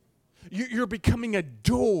 You're becoming a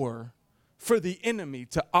door for the enemy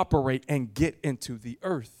to operate and get into the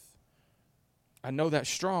earth. I know that's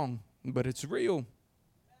strong, but it's real.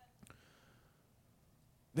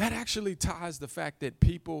 That actually ties the fact that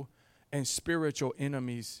people and spiritual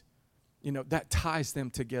enemies, that ties them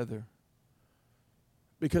together.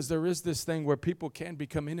 Because there is this thing where people can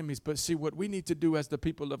become enemies. But see, what we need to do as the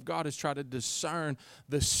people of God is try to discern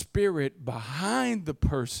the spirit behind the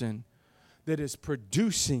person that is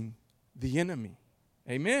producing the enemy.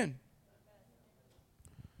 Amen.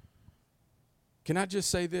 Can I just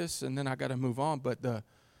say this, and then I got to move on? But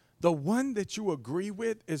the one that you agree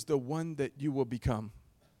with is the one that you will become.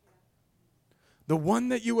 The one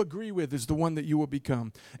that you agree with is the one that you will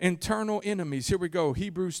become. Internal enemies. Here we go.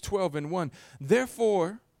 Hebrews 12:1.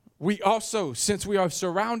 "Therefore, we also, since we are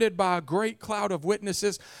surrounded by a great cloud of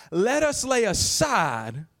witnesses, let us lay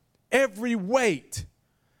aside every weight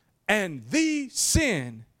and the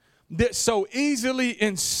sin that so easily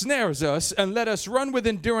ensnares us, and let us run with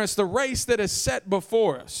endurance the race that is set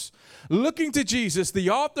before us. Looking to Jesus, the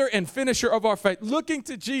author and finisher of our faith. Looking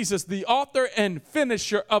to Jesus, the author and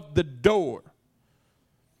finisher of the door.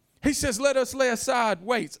 He says, let us lay aside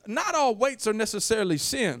weights. Not all weights are necessarily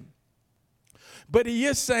sin. But he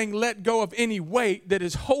is saying, let go of any weight that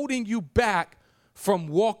is holding you back from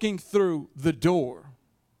walking through the door.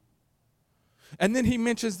 And then he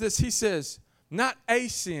mentions this. He says, not a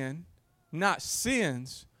sin, not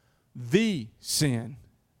sins, the sin.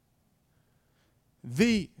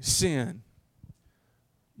 The sin.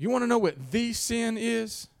 You want to know what the sin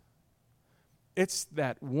is? It's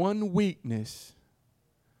that one weakness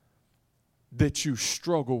that you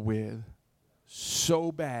struggle with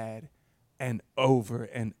so bad and over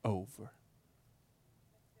and over.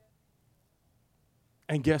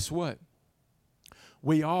 And guess what?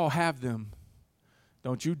 We all have them.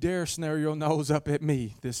 Don't you dare snare your nose up at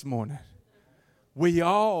me this morning. We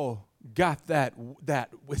all got that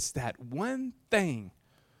it's that one thing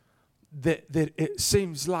that it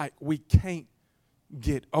seems like we can't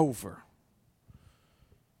get over.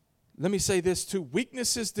 Let me say this too.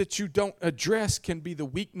 Weaknesses that you don't address can be the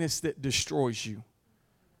weakness that destroys you.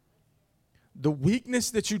 The weakness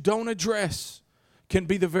that you don't address can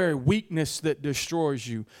be the very weakness that destroys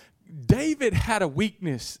you. David had a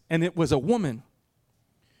weakness, and it was a woman.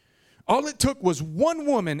 All it took was one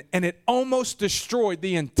woman, and it almost destroyed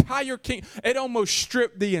the entire king. It almost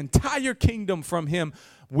stripped the entire kingdom from him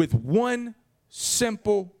with one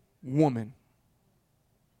simple woman.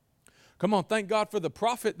 Come on, thank God for the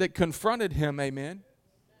prophet that confronted him, amen.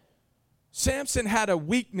 Samson had a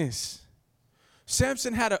weakness.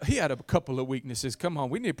 Samson had a couple of weaknesses. Come on,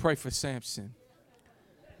 we need to pray for Samson.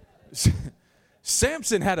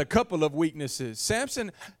 Samson had a couple of weaknesses.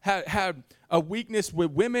 Samson had a weakness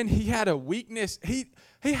with women. He had a weakness. He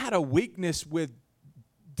had a weakness with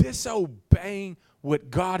disobeying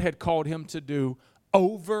what God had called him to do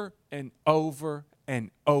over and over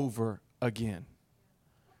and over again.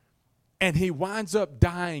 And he winds up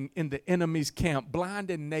dying in the enemy's camp,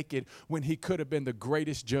 blind and naked, when he could have been the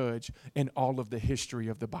greatest judge in all of the history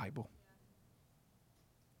of the Bible.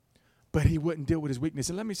 But he wouldn't deal with his weakness.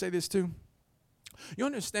 And let me say this too. You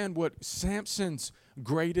understand what Samson's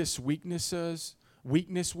greatest weakness was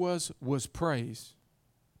praise.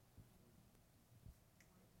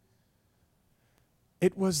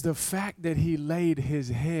 It was the fact that he laid his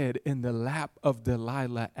head in the lap of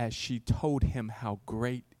Delilah as she told him how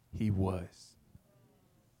great he was.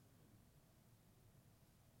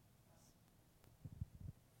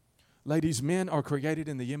 Ladies, men are created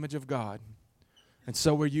in the image of God, and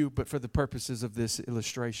so are you, but for the purposes of this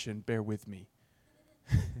illustration, bear with me.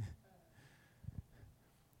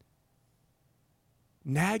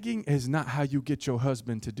 Nagging is not how you get your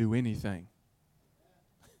husband to do anything.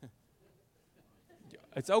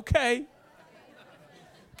 It's okay.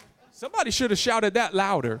 Somebody should have shouted that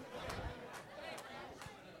louder.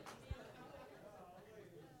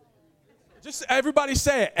 Just everybody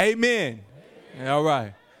say it. Amen. All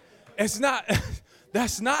right. It's not,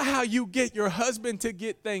 that's not how you get your husband to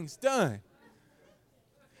get things done.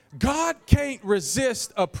 God can't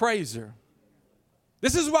resist a praiser.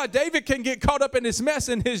 This is why David can get caught up in his mess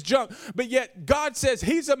and his junk, but yet God says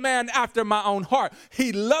he's a man after my own heart.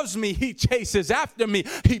 He loves me. He chases after me.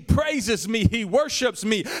 He praises me. He worships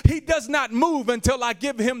me. He does not move until I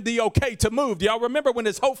give him the okay to move. Do y'all remember when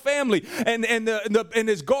his whole family and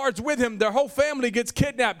his guards with him, their whole family gets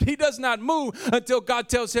kidnapped? He does not move until God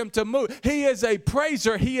tells him to move. He is a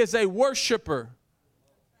praiser. He is a worshiper.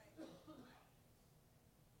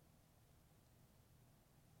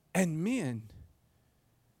 And men,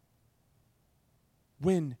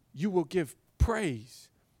 when you will give praise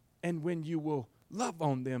and when you will love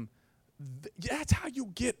on them, that's how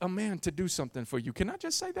you get a man to do something for you. Can I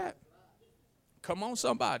just say that? Come on,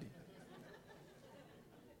 somebody.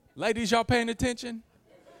 Ladies, y'all paying attention?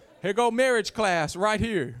 Here go marriage class right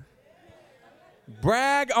here.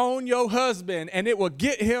 Brag on your husband and it will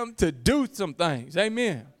get him to do some things.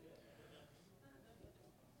 Amen.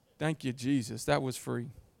 Thank you, Jesus. That was free.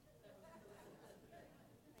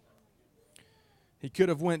 He could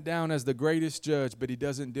have went down as the greatest judge, but he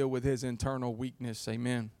doesn't deal with his internal weakness.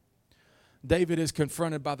 Amen. David is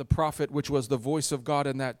confronted by the prophet, which was the voice of God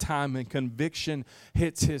in that time, and conviction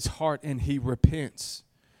hits his heart and he repents.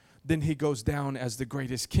 Then he goes down as the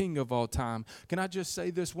greatest king of all time. Can I just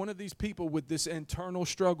say this? One of these people with this internal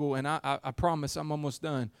struggle, and I promise I'm almost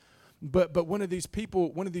done, but one of these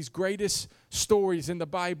people, one of these greatest stories in the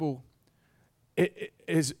Bible, it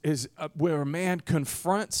is where a man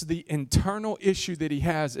confronts the internal issue that he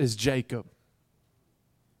has is Jacob.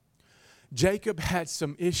 Jacob had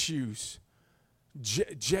some issues.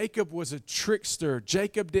 Jacob was a trickster.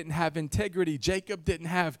 Jacob didn't have integrity. Jacob didn't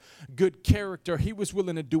have good character. He was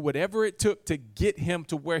willing to do whatever it took to get him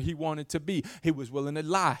to where he wanted to be. He was willing to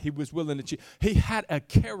lie. He was willing to cheat. He had a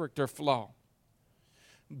character flaw.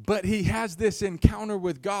 But he has this encounter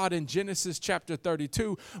with God in Genesis chapter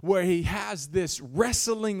 32 where he has this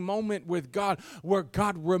wrestling moment with God where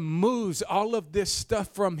God removes all of this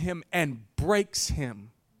stuff from him and breaks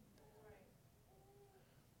him.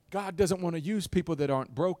 God doesn't want to use people that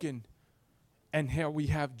aren't broken. And here we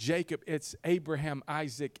have Jacob. It's Abraham,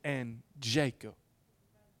 Isaac, and Jacob.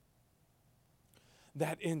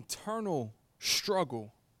 That internal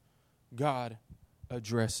struggle God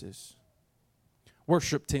addresses.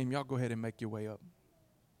 Worship team, y'all go ahead and make your way up.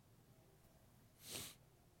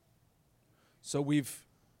 So we've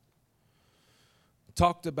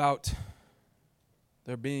talked about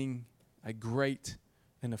there being a great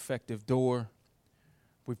and effective door.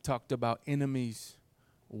 We've talked about enemies,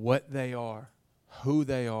 what they are, who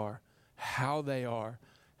they are, how they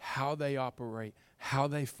operate, how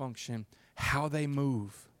they function, how they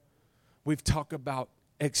move. We've talked about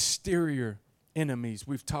exterior enemies.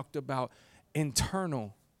 We've talked about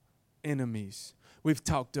internal enemies. We've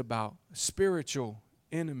talked about spiritual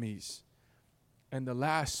enemies. And the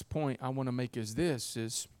last point I want to make is this,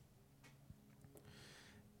 is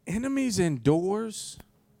enemies and doors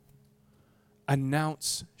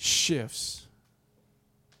announce shifts.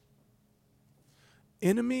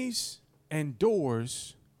 Enemies and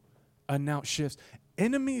doors announce shifts.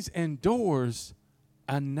 Enemies and doors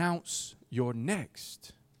announce your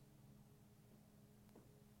next.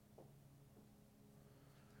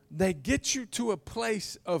 They get you to a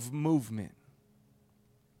place of movement.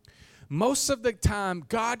 Most of the time,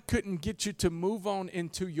 God couldn't get you to move on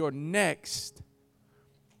into your next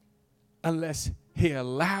unless He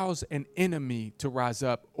allows an enemy to rise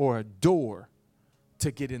up or a door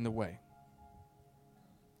to get in the way.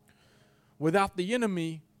 Without the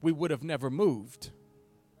enemy, we would have never moved.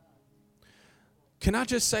 Can I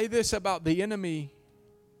just say this about the enemy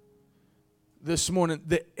this morning?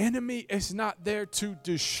 The enemy is not there to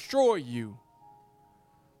destroy you.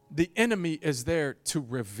 The enemy is there to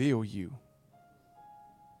reveal you.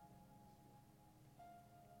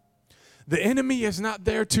 The enemy is not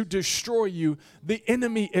there to destroy you. The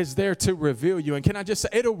enemy is there to reveal you. And can I just say,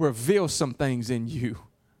 it'll reveal some things in you.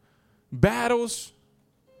 Battles,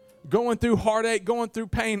 going through heartache, going through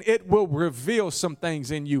pain, it will reveal some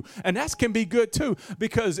things in you. And that can be good too,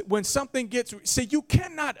 because when something gets, see, you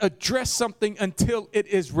cannot address something until it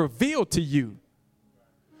is revealed to you.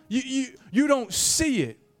 You don't see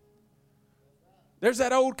it. There's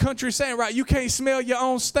that old country saying, right, you can't smell your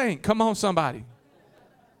own stink. Come on, somebody.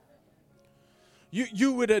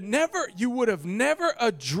 You would have never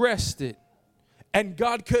addressed it, and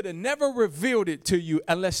God could have never revealed it to you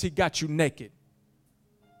unless He got you naked.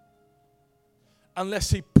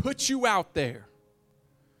 Unless He puts you out there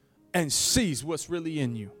and sees what's really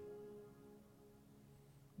in you.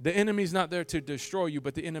 The enemy's not there to destroy you,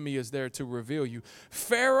 but the enemy is there to reveal you.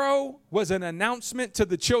 Pharaoh was an announcement to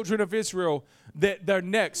the children of Israel that their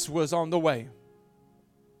next was on the way.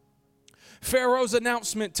 Pharaoh's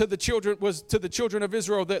announcement to the children of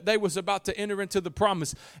Israel that they was about to enter into the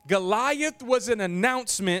promise. Goliath was an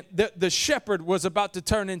announcement that the shepherd was about to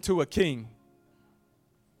turn into a king.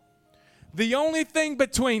 The only thing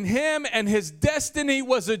between him and his destiny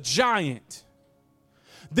was a giant.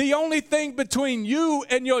 The only thing between you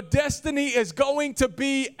and your destiny is going to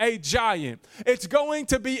be a giant. It's going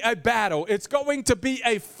to be a battle. It's going to be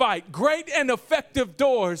a fight. Great and effective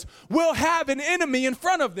doors will have an enemy in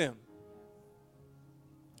front of them.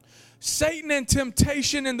 Satan and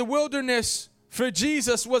temptation in the wilderness for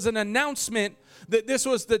Jesus was an announcement that this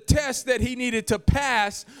was the test that he needed to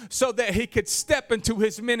pass so that he could step into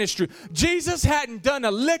his ministry. Jesus hadn't done a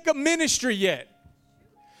lick of ministry yet,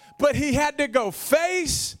 but he had to go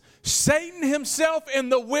face Satan himself in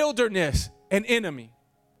the wilderness, an enemy.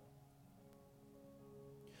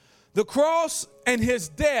 The cross and his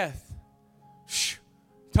death,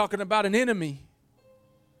 talking about an enemy.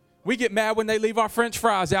 We get mad when they leave our French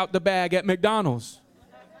fries out the bag at McDonald's.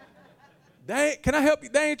 Can I help you?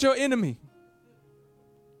 They ain't your enemy.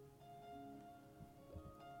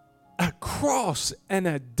 A cross and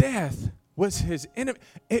a death was his enemy.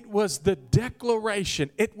 It was the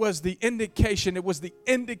declaration. It was the indication. It was the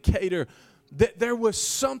indicator that there was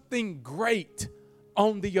something great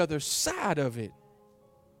on the other side of it.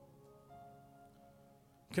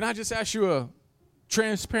 Can I just ask you a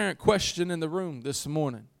transparent question in the room this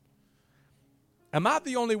morning? Am I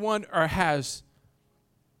the only one, or has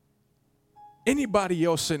Anybody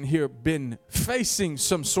else in here been facing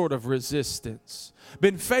some sort of resistance?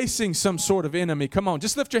 Been facing some sort of enemy? Come on,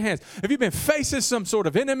 just lift your hands. If you've been facing some sort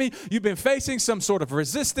of enemy, you've been facing some sort of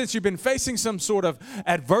resistance, you've been facing some sort of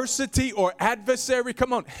adversity or adversary,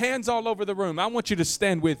 come on, hands all over the room. I want you to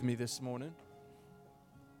stand with me this morning.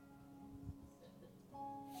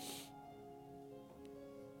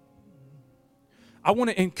 I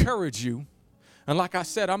want to encourage you. And like I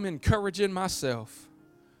said, I'm encouraging myself.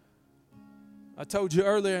 I told you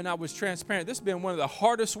earlier, and I was transparent, this has been one of the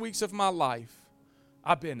hardest weeks of my life.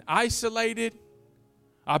 I've been isolated.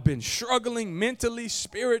 I've been struggling mentally,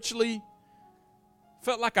 spiritually.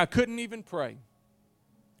 Felt like I couldn't even pray.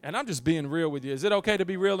 And I'm just being real with you. Is it okay to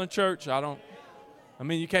be real in church? I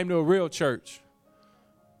mean, you came to a real church.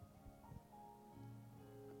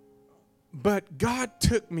 But God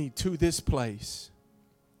took me to this place.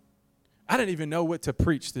 I didn't even know what to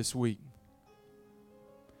preach this week.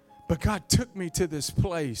 But God took me to this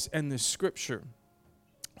place and this scripture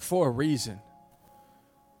for a reason.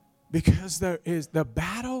 Because the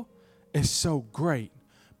battle is so great,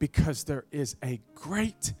 because there is a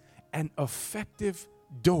great and effective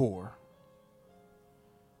door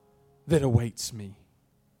that awaits me.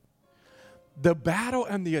 The battle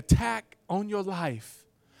and the attack on your life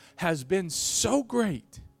has been so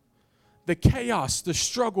great. The chaos, the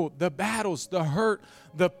struggle, the battles, the hurt,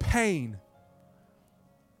 the pain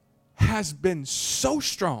has been so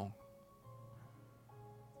strong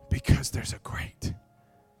because there's a great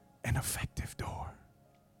and effective door.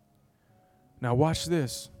 Now watch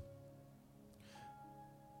this.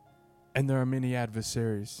 And there are many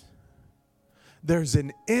adversaries. There's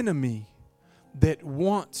an enemy that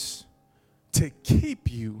wants to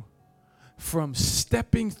keep you from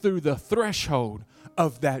stepping through the threshold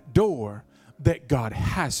of that door that God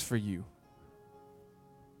has for you.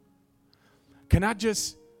 Can I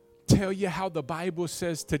just tell you how the Bible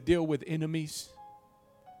says to deal with enemies?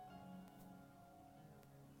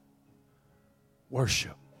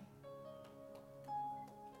 Worship.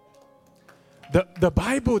 The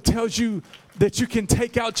Bible tells you that you can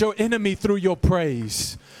take out your enemy through your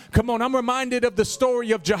praise. Come on, I'm reminded of the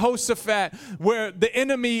story of Jehoshaphat, where the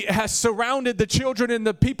enemy has surrounded the children and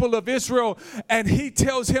the people of Israel, and he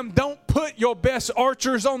tells him, don't put your best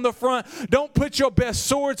archers on the front. Don't put your best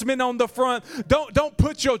swordsmen on the front. Don't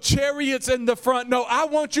put your chariots in the front. No, I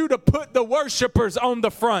want you to put the worshipers on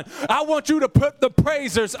the front. I want you to put the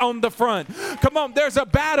praisers on the front. Come on, there's a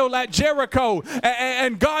battle at Jericho,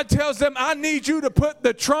 and God tells them, I need you to put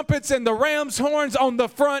the trumpets and the ram's horns on the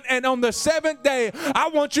front, and on the seventh day, I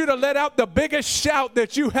want you to let out the biggest shout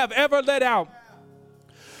that you have ever let out.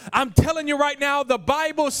 I'm telling you right now, the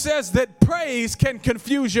Bible says that praise can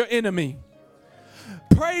confuse your enemy.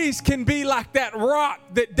 Praise can be like that rock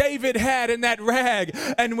that David had in that rag,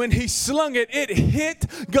 and when he slung it, it hit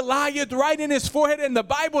Goliath right in his forehead, and the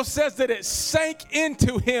Bible says that it sank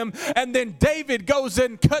into him, and then David goes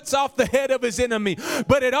and cuts off the head of his enemy.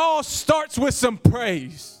 But it all starts with some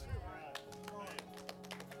praise.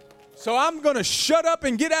 So I'm going to shut up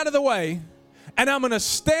and get out of the way, and I'm going to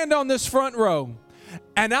stand on this front row.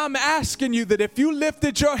 And I'm asking you that if you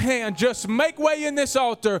lifted your hand, just make way in this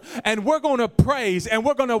altar, and we're going to praise, and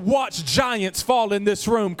we're going to watch giants fall in this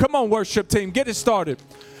room. Come on, worship team, get it started.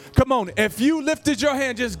 Come on, if you lifted your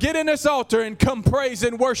hand, just get in this altar and come praise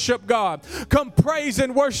and worship God. Come praise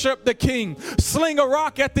and worship the King. Sling a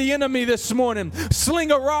rock at the enemy this morning.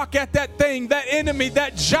 Sling a rock at that thing, that enemy,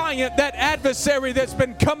 that giant, that adversary that's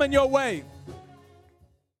been coming your way.